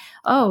fail,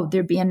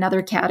 there'd be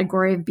another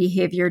category of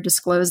behavior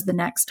disclosed the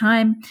next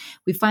time.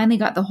 We finally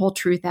got the whole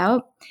truth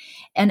out.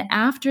 And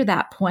after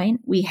that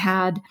point, we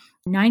had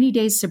 90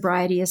 days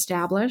sobriety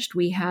established.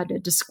 We had a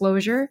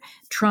disclosure,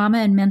 trauma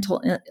and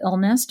mental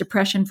illness,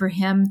 depression for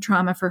him,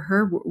 trauma for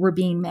her were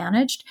being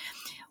managed.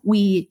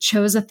 We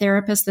chose a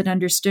therapist that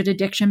understood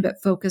addiction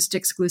but focused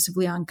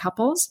exclusively on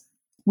couples.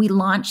 We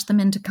launched them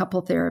into couple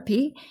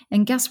therapy.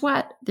 And guess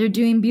what? They're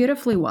doing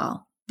beautifully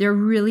well. They're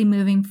really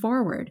moving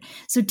forward.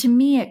 So to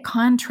me, it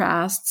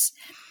contrasts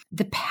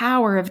the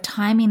power of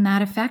timing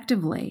that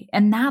effectively.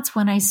 And that's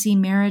when I see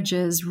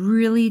marriages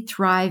really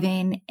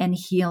thriving and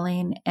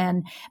healing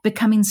and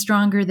becoming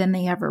stronger than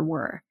they ever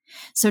were.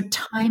 So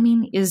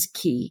timing is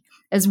key,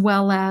 as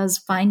well as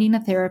finding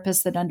a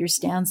therapist that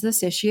understands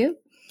this issue.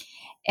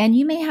 And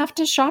you may have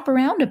to shop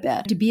around a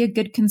bit to be a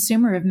good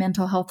consumer of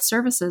mental health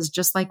services,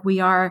 just like we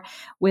are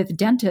with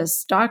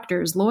dentists,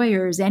 doctors,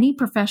 lawyers, any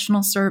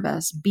professional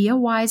service. Be a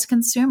wise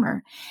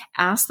consumer.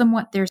 Ask them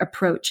what their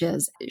approach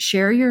is.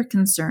 Share your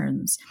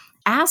concerns.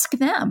 Ask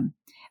them.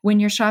 when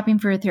you're shopping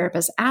for a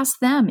therapist, ask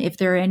them if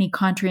there are any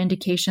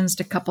contraindications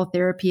to couple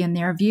therapy in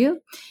their view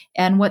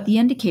and what the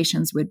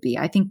indications would be.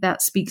 I think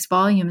that speaks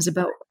volumes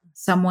about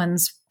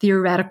someone's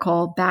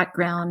theoretical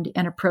background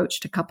and approach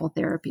to couple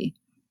therapy.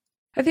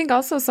 I think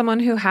also someone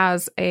who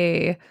has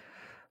a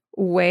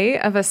way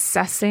of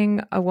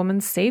assessing a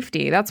woman's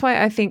safety. That's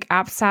why I think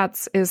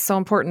APSATS is so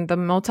important. The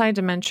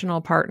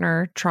multidimensional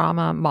partner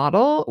trauma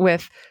model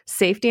with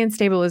safety and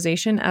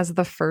stabilization as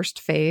the first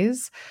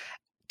phase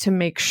to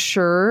make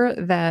sure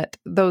that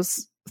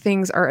those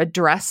things are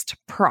addressed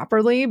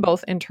properly,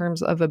 both in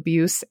terms of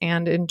abuse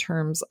and in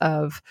terms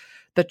of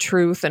the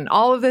truth and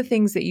all of the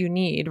things that you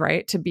need,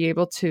 right, to be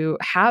able to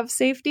have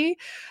safety.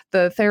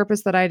 The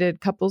therapist that I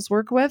did couples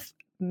work with,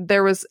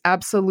 there was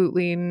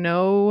absolutely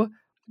no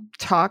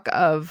talk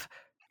of,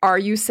 are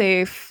you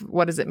safe?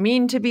 What does it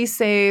mean to be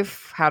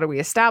safe? How do we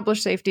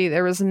establish safety?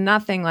 There was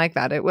nothing like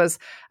that. It was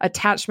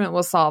attachment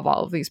will solve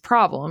all of these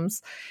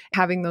problems.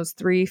 Having those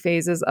three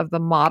phases of the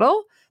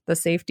model, the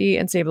safety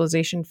and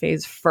stabilization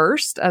phase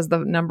first as the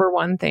number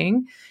one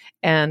thing,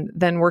 and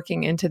then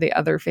working into the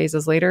other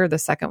phases later, the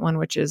second one,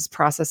 which is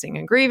processing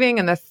and grieving,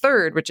 and the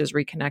third, which is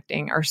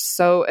reconnecting, are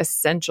so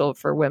essential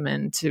for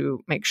women to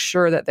make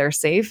sure that they're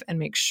safe and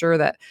make sure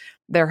that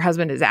their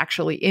husband is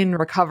actually in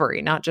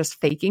recovery, not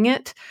just faking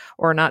it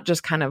or not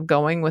just kind of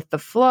going with the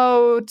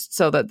flow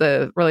so that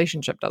the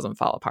relationship doesn't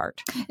fall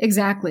apart.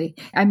 Exactly.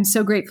 I'm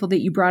so grateful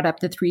that you brought up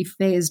the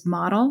three-phased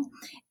model.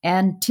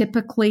 And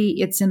typically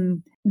it's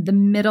in the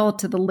middle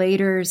to the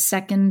later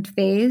second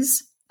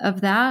phase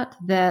of that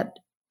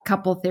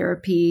couple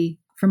therapy,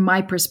 from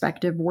my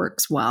perspective,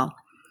 works well,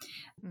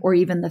 or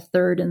even the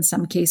third in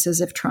some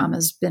cases if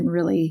trauma's been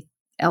really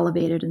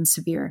elevated and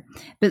severe,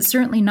 but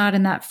certainly not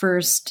in that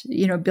first,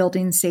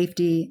 building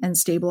safety and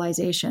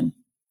stabilization.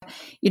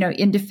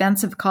 In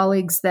defense of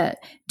colleagues that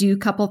do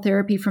couple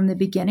therapy from the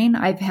beginning,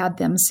 I've had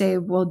them say,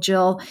 well,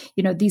 Jill,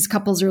 these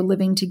couples are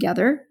living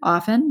together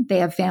often. They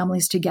have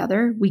families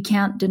together. We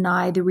can't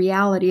deny the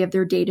reality of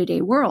their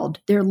day-to-day world.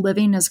 They're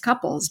living as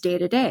couples day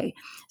to day.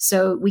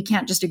 So we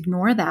can't just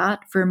ignore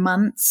that for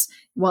months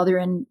while they're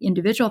in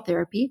individual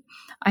therapy.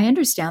 I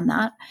understand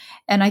that.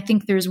 And I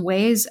think there's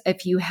ways,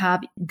 if you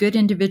have good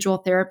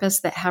individual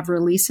therapists that have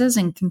releases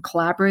and can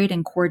collaborate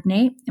and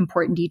coordinate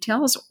important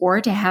details, or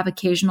to have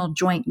occasional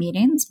joint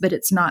meetings, but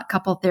it's not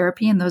couple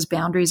therapy and those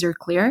boundaries are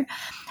clear.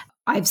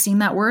 I've seen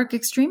that work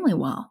extremely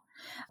well.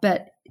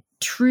 But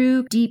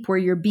true deep, where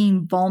you're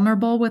being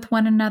vulnerable with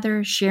one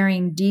another,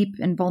 sharing deep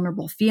and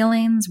vulnerable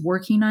feelings,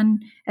 working on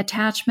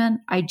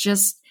attachment, I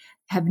just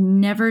have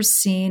never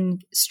seen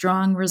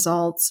strong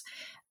results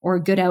or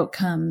good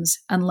outcomes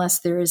unless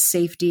there is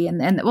safety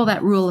and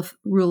that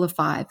rule of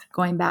five,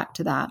 going back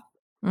to that.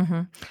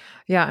 Mm-hmm.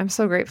 Yeah, I'm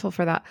so grateful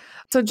for that.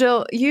 So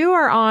Jill, you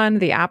are on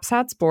the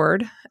APSATS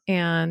board,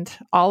 and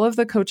all of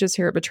the coaches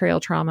here at Betrayal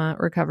Trauma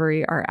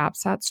Recovery are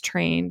APSATS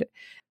trained.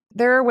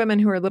 There are women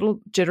who are a little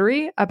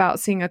jittery about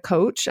seeing a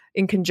coach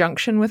in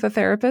conjunction with a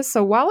therapist.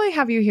 So while I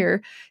have you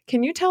here,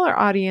 can you tell our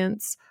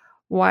audience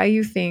why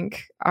you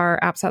think our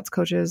APSATS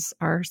coaches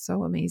are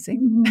so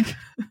amazing?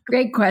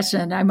 Great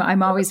question.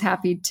 I'm always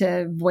happy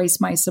to voice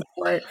my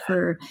support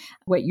for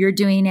what you're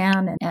doing,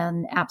 Anne,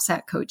 and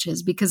APSAT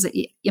coaches, because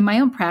in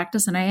my own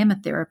practice, and I am a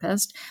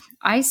therapist,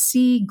 I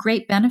see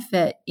great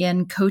benefit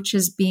in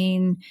coaches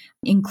being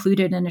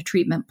included in a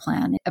treatment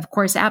plan. Of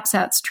course,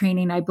 APSATS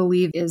training, I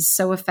believe, is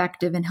so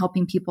effective in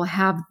helping people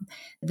have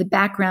the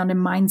background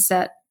and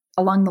mindset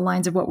along the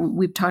lines of what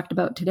we've talked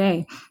about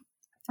today,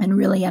 and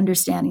really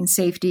understanding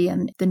safety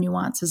and the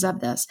nuances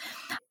of this.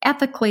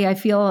 Ethically, I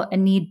feel a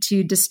need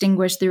to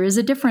distinguish there is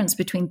a difference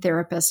between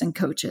therapists and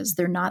coaches.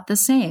 They're not the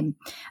same.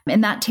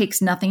 And that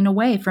takes nothing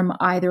away from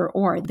either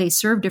or. They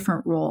serve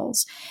different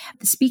roles.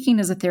 Speaking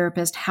as a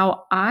therapist,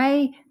 how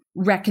I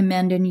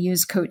recommend and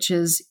use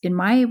coaches in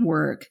my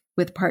work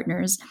with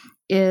partners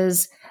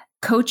is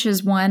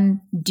coaches, one,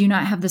 do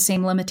not have the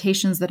same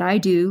limitations that I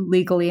do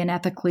legally and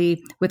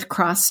ethically with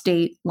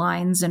cross-state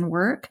lines and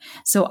work.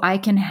 So I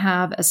can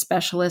have a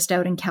specialist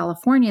out in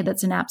California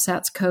that's an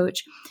APSATS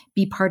coach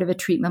be part of a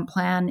treatment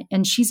plan,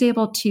 and she's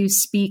able to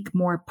speak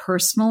more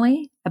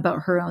personally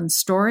about her own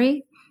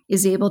story,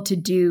 is able to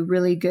do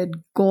really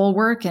good goal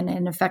work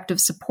and effective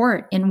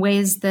support in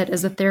ways that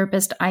as a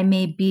therapist I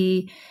may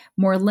be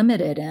more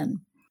limited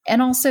in. And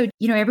also,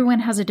 everyone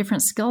has a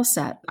different skill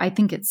set. I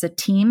think it's a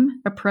team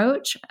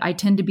approach. I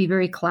tend to be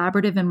very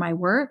collaborative in my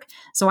work.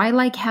 So I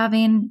like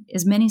having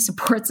as many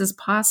supports as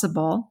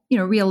possible,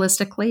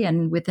 realistically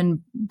and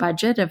within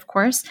budget, of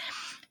course,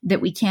 that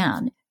we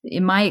can.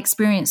 In my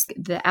experience,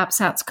 the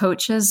APSATS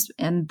coaches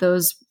and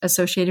those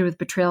associated with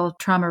betrayal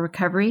trauma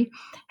recovery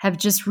have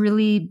just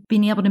really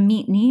been able to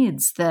meet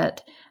needs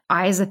that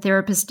I, as a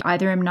therapist,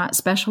 either am not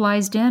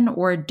specialized in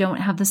or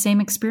don't have the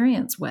same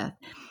experience with.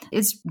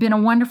 it's been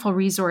a wonderful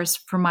resource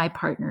for my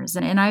partners.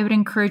 And I would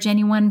encourage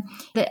anyone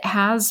that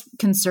has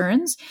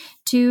concerns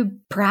to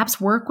perhaps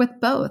work with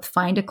both.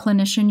 Find a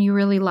clinician you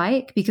really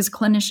like, because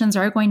clinicians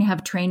are going to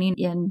have training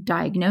in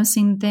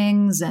diagnosing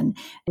things and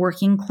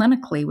working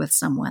clinically with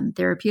someone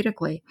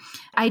therapeutically.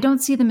 I don't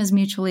see them as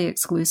mutually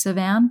exclusive,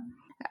 Anne.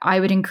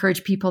 I would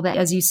encourage people that,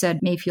 as you said,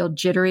 may feel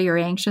jittery or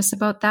anxious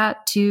about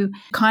that to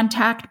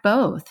contact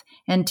both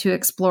and to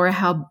explore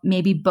how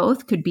maybe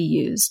both could be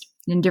used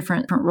in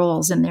different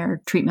roles in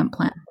their treatment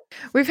plan.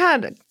 We've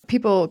had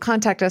people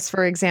contact us,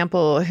 for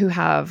example, who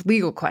have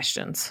legal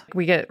questions.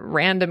 We get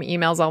random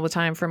emails all the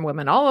time from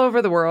women all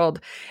over the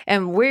world,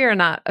 and we're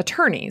not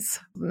attorneys.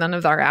 None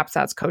of our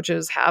APSATS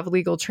coaches have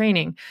legal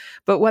training.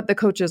 But what the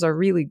coaches are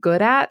really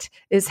good at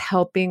is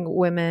helping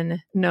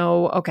women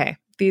know, okay,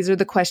 these are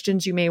the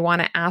questions you may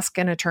want to ask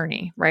an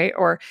attorney, right?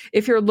 Or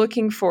if you're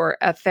looking for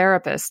a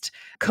therapist,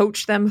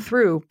 coach them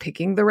through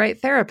picking the right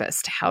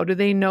therapist. How do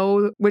they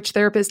know which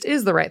therapist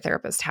is the right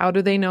therapist? How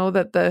do they know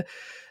that the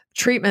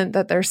treatment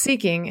that they're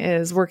seeking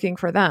is working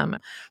for them?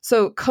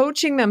 So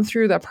coaching them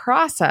through the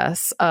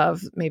process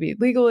of maybe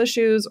legal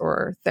issues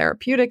or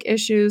therapeutic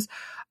issues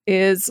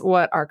is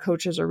what our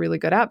coaches are really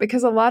good at,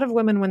 because a lot of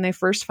women, when they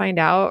first find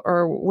out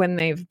or when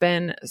they've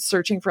been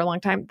searching for a long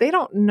time, they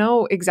don't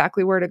know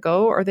exactly where to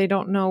go, or they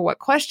don't know what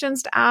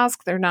questions to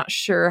ask. They're not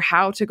sure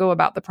how to go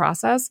about the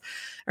process.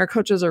 Our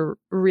coaches are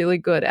really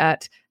good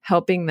at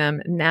helping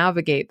them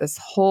navigate this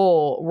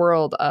whole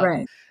world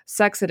of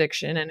sex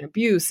addiction and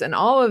abuse and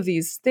all of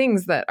these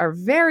things that are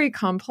very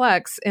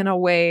complex in a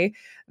way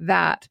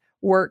that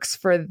works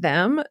for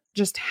them.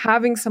 Just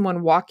having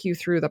someone walk you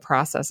through the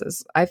process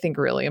is, I think,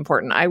 really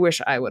important. I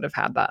wish I would have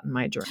had that in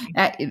my journey.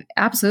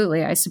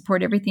 Absolutely. I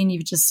support everything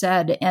you've just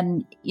said.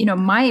 And,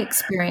 my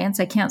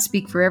experience, I can't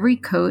speak for every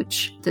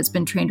coach that's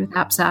been trained with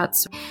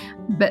APSATS,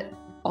 but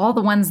all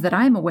the ones that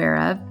I'm aware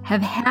of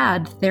have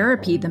had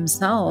therapy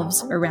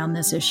themselves around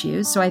this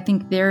issue. So I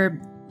think they're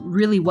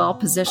really well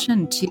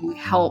positioned to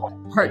help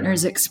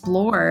partners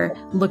explore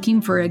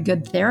looking for a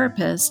good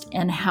therapist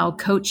and how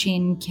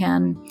coaching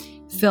can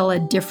fill a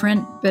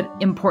different but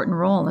important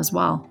role as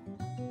well.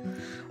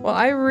 Well,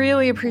 I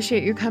really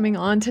appreciate you coming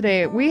on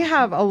today. We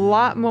have a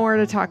lot more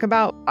to talk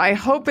about. I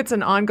hope it's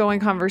an ongoing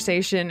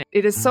conversation.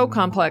 It is so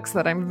complex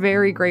that I'm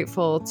very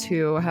grateful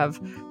to have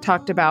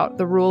talked about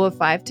the Rule of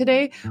 5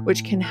 today,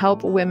 which can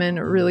help women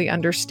really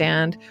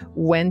understand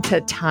when to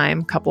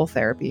time couple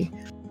therapy.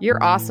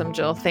 You're awesome,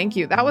 Jill. Thank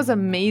you. That was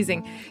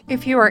amazing.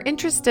 If you are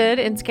interested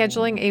in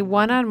scheduling a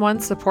one-on-one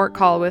support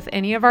call with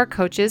any of our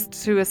coaches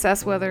to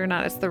assess whether or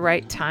not it's the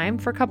right time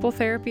for couple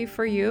therapy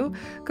for you,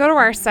 go to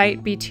our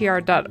site,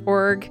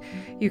 btr.org.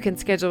 You can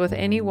schedule with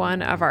any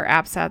one of our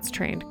APSATS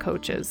trained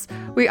coaches.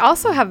 We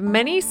also have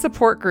many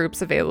support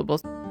groups available.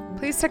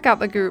 Please check out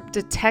the group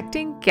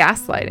Detecting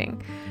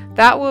Gaslighting.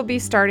 That will be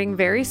starting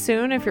very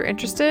soon. If you're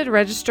interested,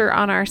 register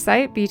on our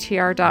site,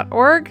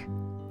 btr.org.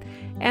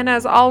 And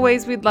as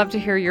always, we'd love to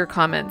hear your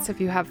comments.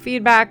 If you have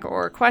feedback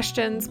or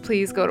questions,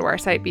 please go to our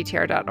site,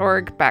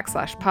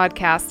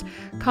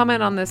 btr.org/podcast.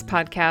 Comment on this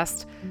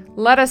podcast.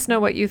 Let us know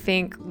what you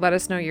think. Let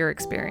us know your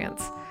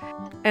experience.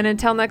 And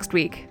until next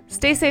week,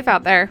 stay safe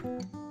out there.